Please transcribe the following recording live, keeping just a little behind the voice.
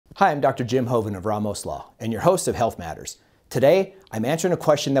Hi, I'm Dr. Jim Hoven of Ramos Law and your host of Health Matters. Today, I'm answering a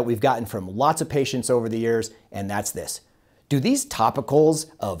question that we've gotten from lots of patients over the years, and that's this. Do these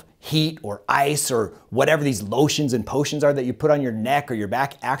topicals of heat or ice or whatever these lotions and potions are that you put on your neck or your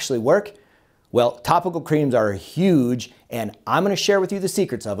back actually work? Well, topical creams are huge, and I'm going to share with you the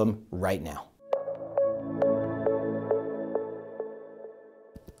secrets of them right now.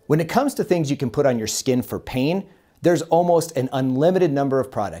 When it comes to things you can put on your skin for pain, there's almost an unlimited number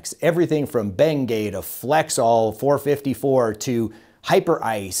of products. Everything from Bengay to Flexol 454 to Hyper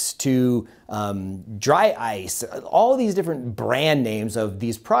Ice to Dry Ice, all these different brand names of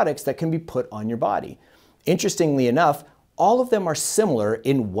these products that can be put on your body. Interestingly enough, all of them are similar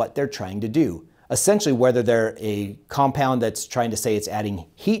in what they're trying to do. Essentially, whether they're a compound that's trying to say it's adding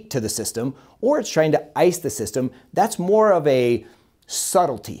heat to the system or it's trying to ice the system, that's more of a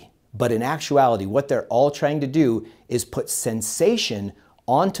subtlety. But in actuality, what they're all trying to do is put sensation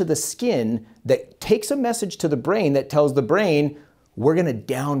onto the skin that takes a message to the brain that tells the brain, we're going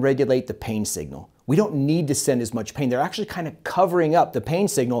to downregulate the pain signal. We don't need to send as much pain. They're actually kind of covering up the pain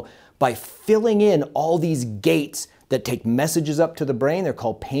signal by filling in all these gates that take messages up to the brain. They're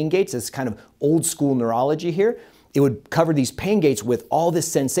called pain gates. It's kind of old school neurology here. It would cover these pain gates with all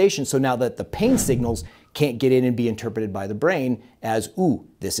this sensation, so now that the pain signals can't get in and be interpreted by the brain as, ooh,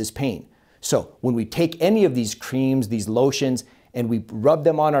 this is pain. So when we take any of these creams, these lotions, and we rub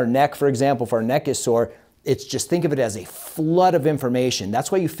them on our neck, for example, if our neck is sore, it's just think of it as a flood of information.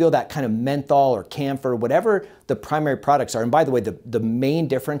 That's why you feel that kind of menthol or camphor, whatever the primary products are. And by the way, the main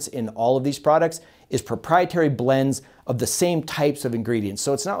difference in all of these products is proprietary blends of the same types of ingredients.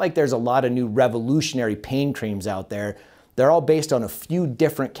 So it's not like there's a lot of new revolutionary pain creams out there. They're all based on a few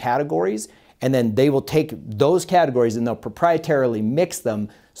different categories, and then they will take those categories and they'll proprietarily mix them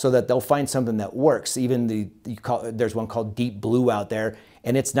so that they'll find something that works. Even there's one called Deep Blue out there,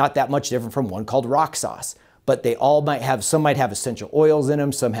 and it's not that much different from one called Rock Sauce. But they all might have, some might have essential oils in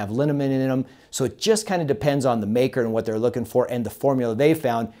them, some have liniment in them. So it just kind of depends on the maker and what they're looking for and the formula they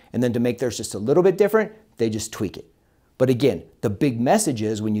found. And then to make theirs just a little bit different, they just tweak it. But again, the big message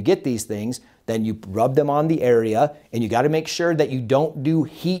is when you get these things, then you rub them on the area, and you got to make sure that you don't do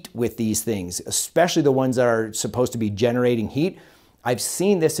heat with these things, especially the ones that are supposed to be generating heat. I've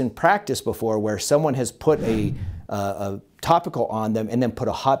seen this in practice before where someone has put a topical on them and then put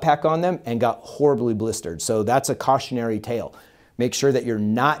a hot pack on them and got horribly blistered. So that's a cautionary tale. Make sure that you're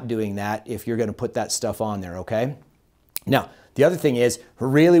not doing that if you're going to put that stuff on there, okay? Now, the other thing is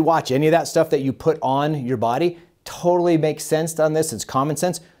really watch any of that stuff that you put on your body. Totally makes sense on this. It's common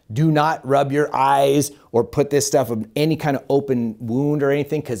sense. Do not rub your eyes or put this stuff in any kind of open wound or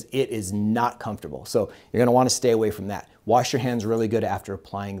anything because it is not comfortable. So you're going to want to stay away from that. Wash your hands really good after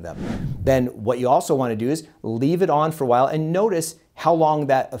applying them. Then what you also want to do is leave it on for a while and notice how long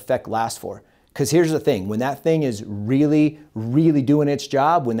that effect lasts for. Because here's the thing, when that thing is really, really doing its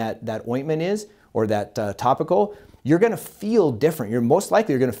job, when that ointment is, or that topical, you're going to feel different. You're most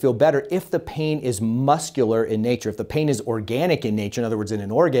likely going to feel better if the pain is muscular in nature. If the pain is organic in nature, in other words, in an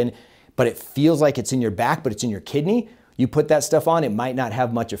organ, but it feels like it's in your back, but it's in your kidney, you put that stuff on, it might not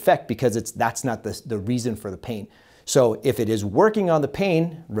have much effect because that's not the reason for the pain. So if it is working on the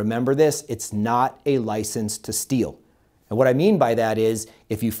pain, remember this, it's not a license to steal. And what I mean by that is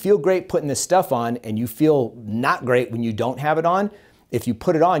if you feel great putting this stuff on and you feel not great when you don't have it on, if you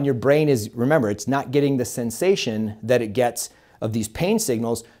put it on, your brain is, remember, it's not getting the sensation that it gets of these pain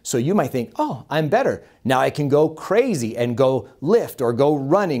signals. So you might think, oh, I'm better. Now I can go crazy and go lift or go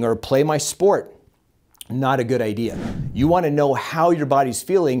running or play my sport. Not a good idea. You want to know how your body's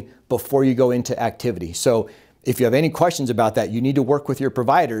feeling before you go into activity. So if you have any questions about that, you need to work with your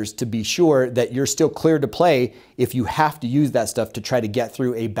providers to be sure that you're still clear to play if you have to use that stuff to try to get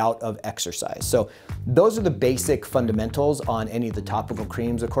through a bout of exercise. So those are the basic fundamentals on any of the topical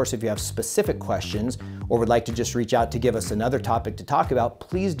creams. Of course, if you have specific questions or would like to just reach out to give us another topic to talk about,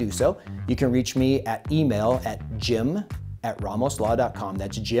 please do so. You can reach me at email at jim@ramoslaw.com.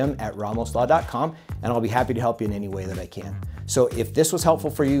 That's jim@ramoslaw.com, and I'll be happy to help you in any way that I can. So if this was helpful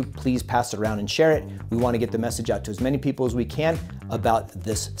for you, please pass it around and share it. We want to get the message out to as many people as we can about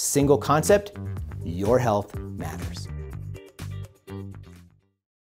this single concept. Your health matters.